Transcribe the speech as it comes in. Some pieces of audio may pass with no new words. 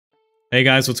Hey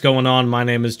guys, what's going on? My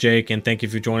name is Jake and thank you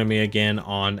for joining me again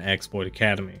on Exploit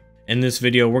Academy. In this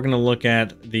video, we're going to look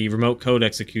at the remote code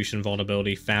execution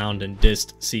vulnerability found in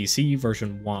DistCC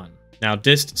version 1. Now,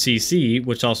 DistCC,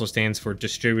 which also stands for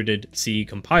Distributed C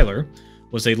Compiler,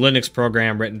 was a Linux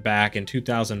program written back in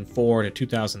 2004 to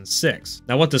 2006.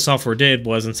 Now, what the software did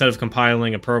was, instead of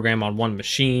compiling a program on one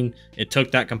machine, it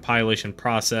took that compilation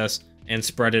process and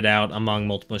spread it out among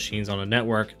multiple machines on a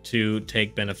network to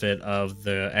take benefit of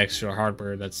the extra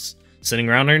hardware that's sitting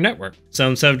around on your network. So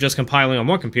instead of just compiling on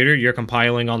one computer, you're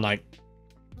compiling on like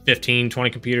 15, 20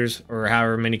 computers, or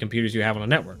however many computers you have on a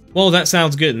network. Well, that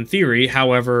sounds good in theory.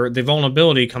 However, the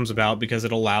vulnerability comes about because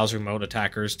it allows remote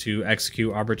attackers to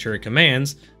execute arbitrary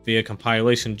commands via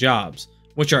compilation jobs,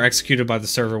 which are executed by the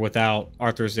server without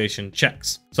authorization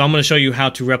checks. So I'm going to show you how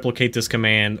to replicate this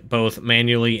command both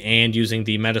manually and using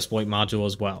the Metasploit module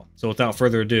as well. So without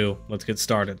further ado, let's get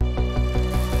started.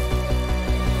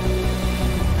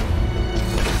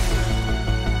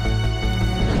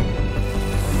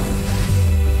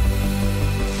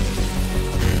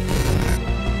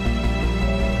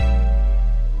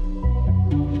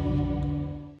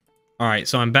 Alright,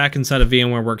 so I'm back inside of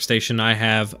VMware Workstation. I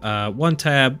have one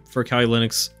tab for Kali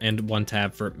Linux and one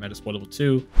tab for Metasploitable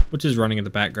 2, which is running in the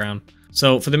background.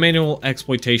 So for the manual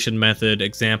exploitation method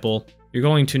example, you're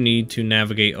going to need to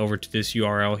navigate over to this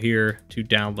URL here to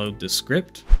download this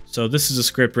script. So this is a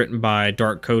script written by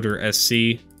Darkcoder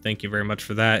SC. Thank you very much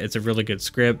for that. It's a really good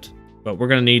script, but we're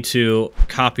going to need to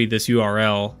copy this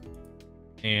URL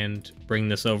and bring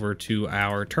this over to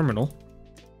our terminal.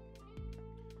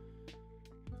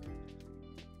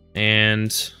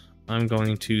 And I'm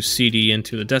going to CD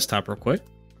into the desktop real quick.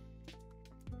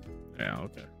 Yeah,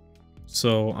 okay.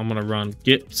 So I'm going to run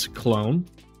git clone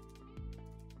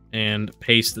and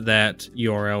paste that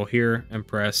URL here and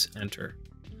press enter.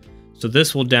 So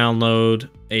this will download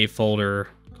a folder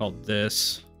called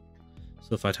this.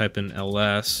 So if I type in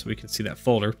ls, we can see that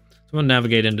folder. So I'm going to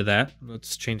navigate into that.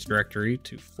 Let's change directory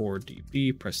to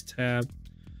 4db, press tab.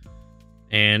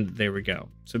 And there we go.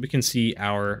 So we can see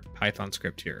our Python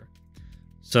script here.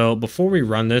 So before we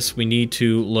run this, we need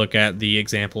to look at the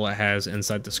example it has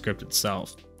inside the script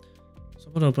itself. So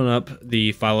I'm going to open up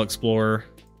the File Explorer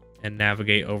and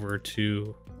navigate over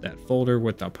to that folder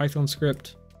with our Python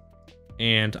script.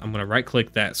 And I'm going to right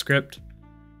click that script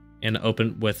and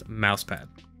open with mousepad.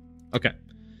 Okay,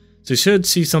 so you should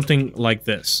see something like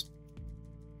this.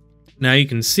 Now you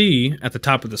can see at the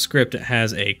top of the script, it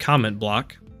has a comment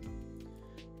block.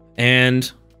 And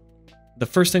the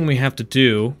first thing we have to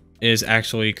do is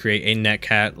actually create a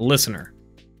Netcat listener.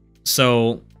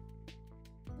 So,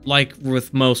 like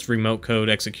with most remote code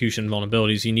execution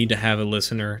vulnerabilities, you need to have a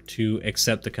listener to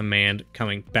accept the command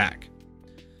coming back.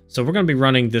 So we're going to be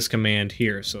running this command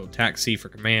here. So tac-c for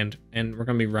command, and we're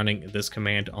going to be running this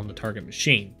command on the target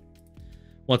machine.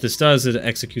 What this does is it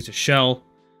executes a shell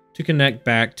to connect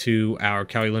back to our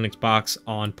Kali Linux box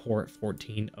on port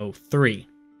 1403.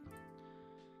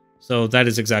 So that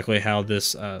is exactly how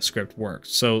this script works.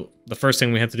 So the first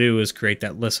thing we have to do is create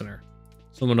that listener.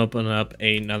 So I'm going to open up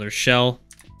another shell,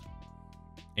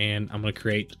 and I'm going to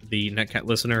create the Netcat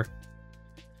listener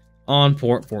on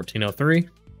port 1403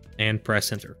 and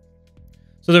press enter.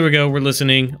 So there we go. We're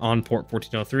listening on port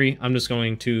 1403. I'm just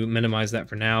going to minimize that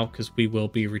for now because we will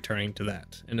be returning to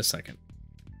that in a second.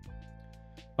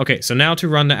 Okay, so now to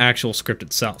run the actual script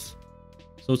itself.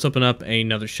 So let's open up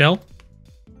another shell.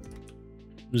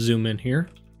 Zoom in here.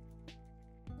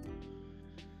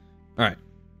 All right,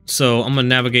 so I'm gonna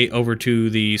navigate over to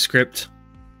the script.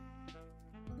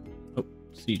 Oh,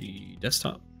 CD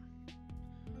desktop.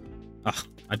 Ah,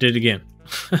 I did it again.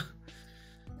 All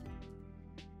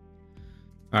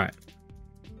right.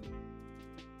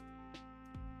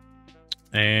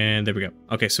 And there we go.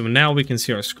 Okay, so now we can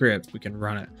see our script. We can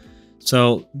run it.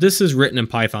 So this is written in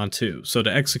Python 2. So to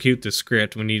execute this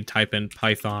script, we need to type in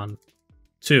Python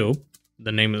 2.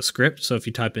 The name of the script. So if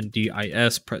you type in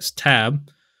dis, press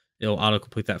tab, it'll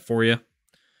autocomplete that for you.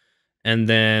 And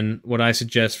then what I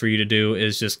suggest for you to do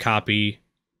is just copy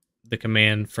the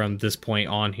command from this point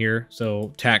on here.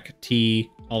 So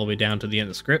tac-t all the way down to the end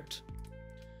of the script.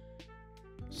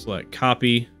 Select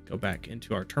copy, go back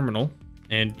into our terminal,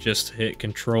 and just hit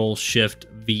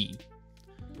Control-Shift-V.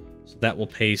 So that will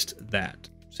paste that.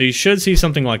 So you should see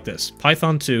something like this.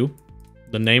 Python 2,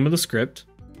 the name of the script,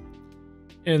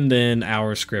 and then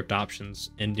our script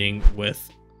options ending with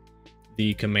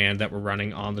the command that we're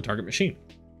running on the target machine.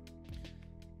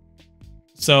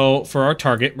 So for our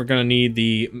target, we're going to need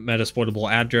the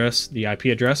Metasploitable address, the IP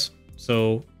address.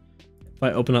 So if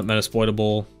I open up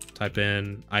Metasploitable, type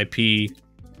in IP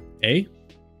A,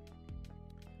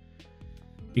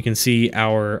 you can see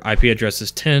our IP address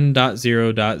is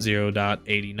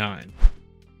 10.0.0.89.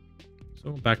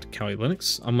 So back to Kali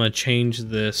Linux. I'm going to change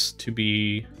this to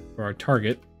be, for our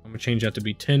target, I'm going to change that to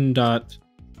be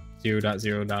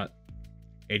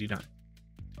 10.0.0.89.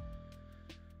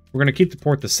 We're going to keep the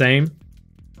port the same.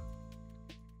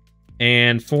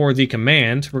 And for the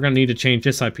command, we're going to need to change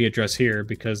this IP address here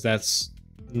because that's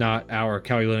not our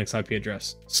Kali Linux IP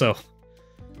address. So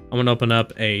I'm going to open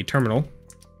up a terminal.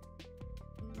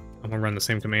 I'm going to run the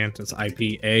same command. It's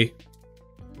IPA.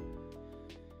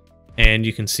 And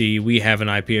you can see we have an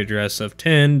IP address of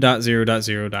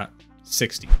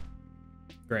 10.0.0.60.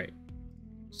 Great.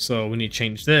 So we need to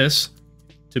change this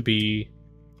to be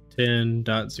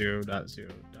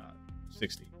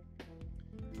 10.0.0.60.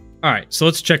 All right, so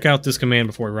let's check out this command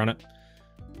before we run it.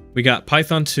 We got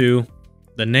Python 2,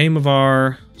 the name of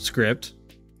our script,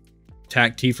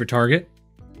 TAC T for target,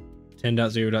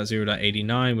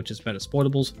 10.0.0.89, which is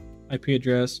Metasploitable's IP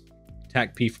address,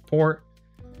 TAC P for port,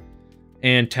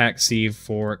 and TAC C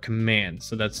for command.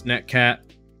 So that's Netcat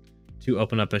to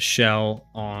open up a shell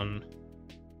on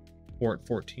port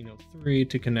 1403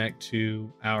 to connect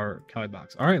to our Kali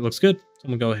box. All right, looks good. So I'm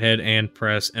gonna go ahead and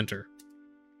press enter.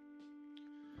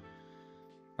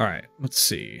 All right, let's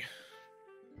see.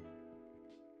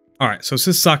 All right, so it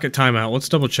says socket timeout. Let's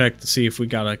double check to see if we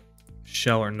got a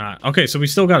shell or not. Okay, so we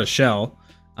still got a shell.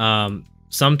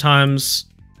 Sometimes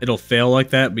it'll fail like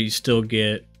that, but you still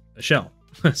get a shell.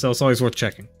 So it's always worth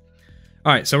checking.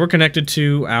 All right, so we're connected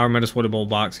to our Metasploitable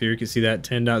box here. You can see that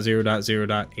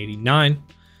 10.0.0.89. If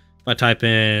I type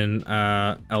in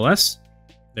ls,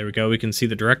 there we go. We can see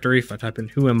the directory. If I type in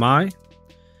who am I,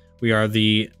 we are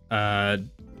the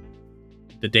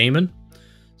daemon.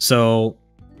 So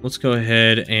let's go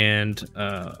ahead and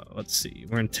let's see.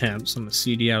 We're in temp, so I'm gonna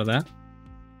cd out of that,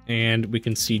 and we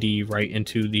can cd right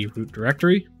into the root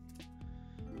directory,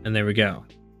 and there we go.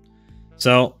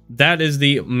 So that is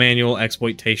the manual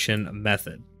exploitation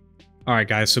method. All right,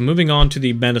 guys. So moving on to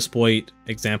the Metasploit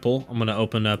example, I'm gonna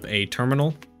open up a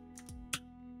terminal,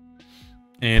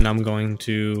 and I'm going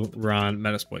to run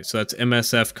Metasploit. So that's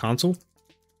MSF console.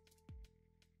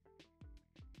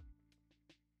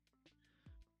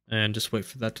 And just wait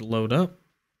for that to load up.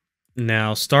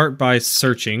 Now start by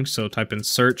searching. So type in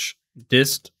search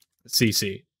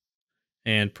DistCC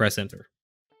and press enter.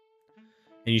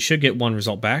 And you should get one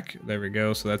result back. There we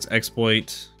go. So that's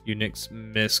exploit unix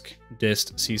misc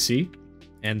DistCC.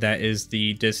 And that is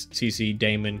the DistCC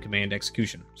daemon command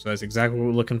execution. So that's exactly what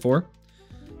we're looking for.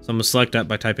 So I'm going to select that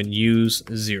by typing use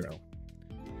 0.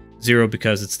 0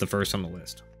 because it's the first on the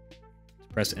list.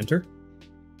 Press enter.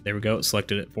 There we go. It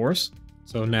selected it for us.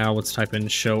 So now let's type in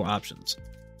show options.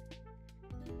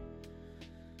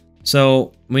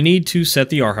 So we need to set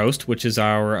the R host, which is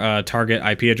our target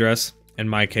IP address. In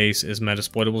my case is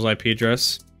Metasploitable's IP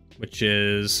address, which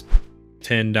is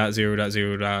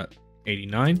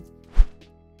 10.0.0.89. So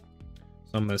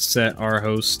I'm going to set R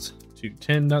host to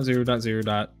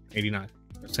 10.0.0.89.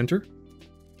 Press enter.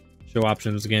 Show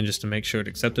options again just to make sure it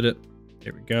accepted it.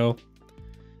 There we go.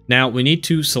 Now we need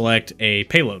to select a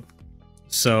payload.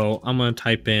 So I'm going to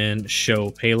type in show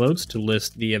payloads to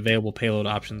list the available payload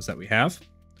options that we have.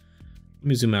 Let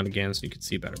me zoom out again so you can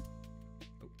see better.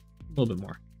 A little bit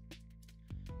more.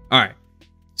 All right.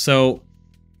 So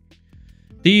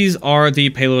these are the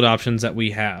payload options that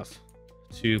we have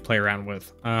to play around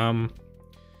with.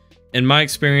 In my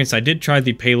experience, I did try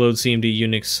the payload CMD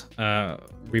Unix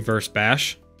reverse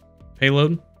bash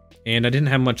payload, and I didn't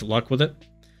have much luck with it.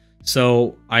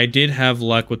 So I did have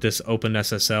luck with this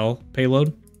OpenSSL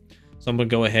payload. So I'm going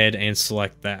to go ahead and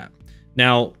select that.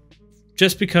 Now,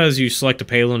 just because you select a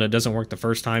payload and it doesn't work the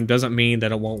first time doesn't mean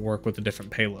that it won't work with a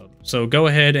different payload. So go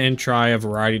ahead and try a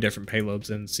variety of different payloads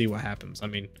and see what happens. I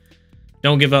mean,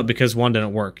 don't give up because one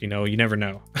didn't work. You know, you never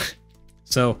know.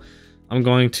 So I'm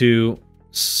going to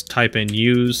type in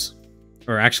use,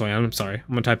 or actually, I'm sorry. I'm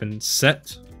going to type in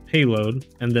set payload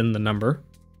and then the number.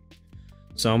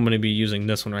 So I'm going to be using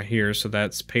this one right here. So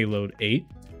that's payload 8.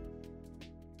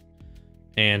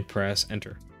 And press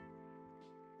enter.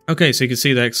 Okay, so you can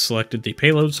see that I selected the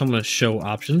payload. So I'm going to show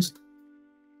options.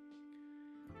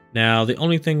 Now, the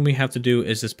only thing we have to do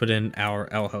is just put in our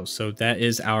lhost. So that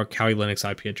is our Kali Linux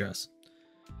IP address.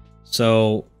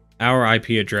 So our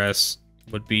IP address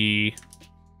would be,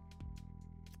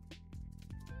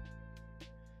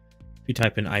 if you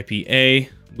type in IPA,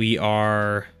 we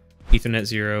are Ethernet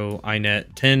 0,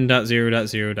 iNet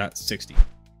 10.0.0.60.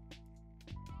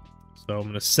 So I'm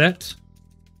going to set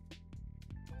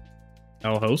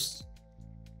lhost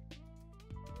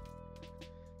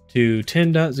to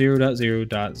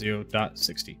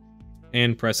 10.0.0.0.60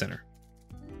 and press enter.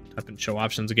 type in show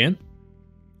options again.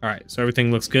 All right, so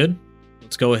everything looks good.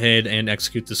 Let's go ahead and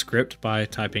execute the script by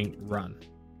typing run.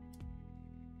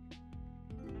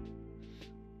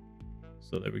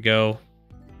 So there we go.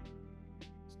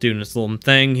 It's doing this little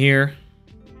thing here.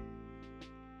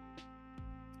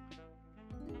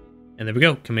 And there we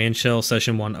go. Command shell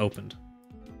session 1 opened.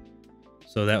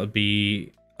 So that would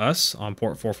be us on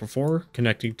port 444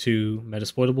 connecting to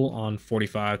Metasploitable on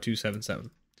 45277.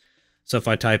 So if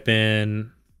I type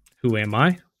in who am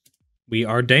I, we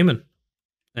are Damon.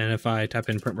 And if I type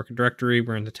in print working directory,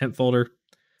 we're in the temp folder.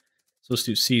 So let's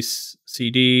do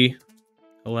cd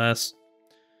ls.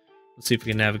 Let's see if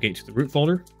we can navigate to the root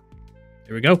folder.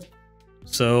 There we go.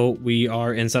 So we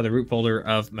are inside the root folder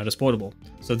of Metasploitable.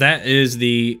 So that is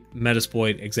the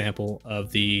Metasploit example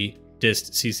of the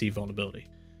DistCC vulnerability.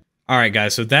 All right,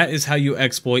 guys, so that is how you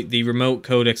exploit the remote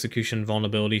code execution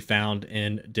vulnerability found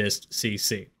in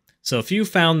DistCC. So if you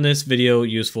found this video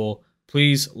useful,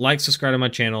 please like, subscribe to my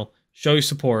channel, show your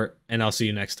support, and I'll see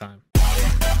you next time.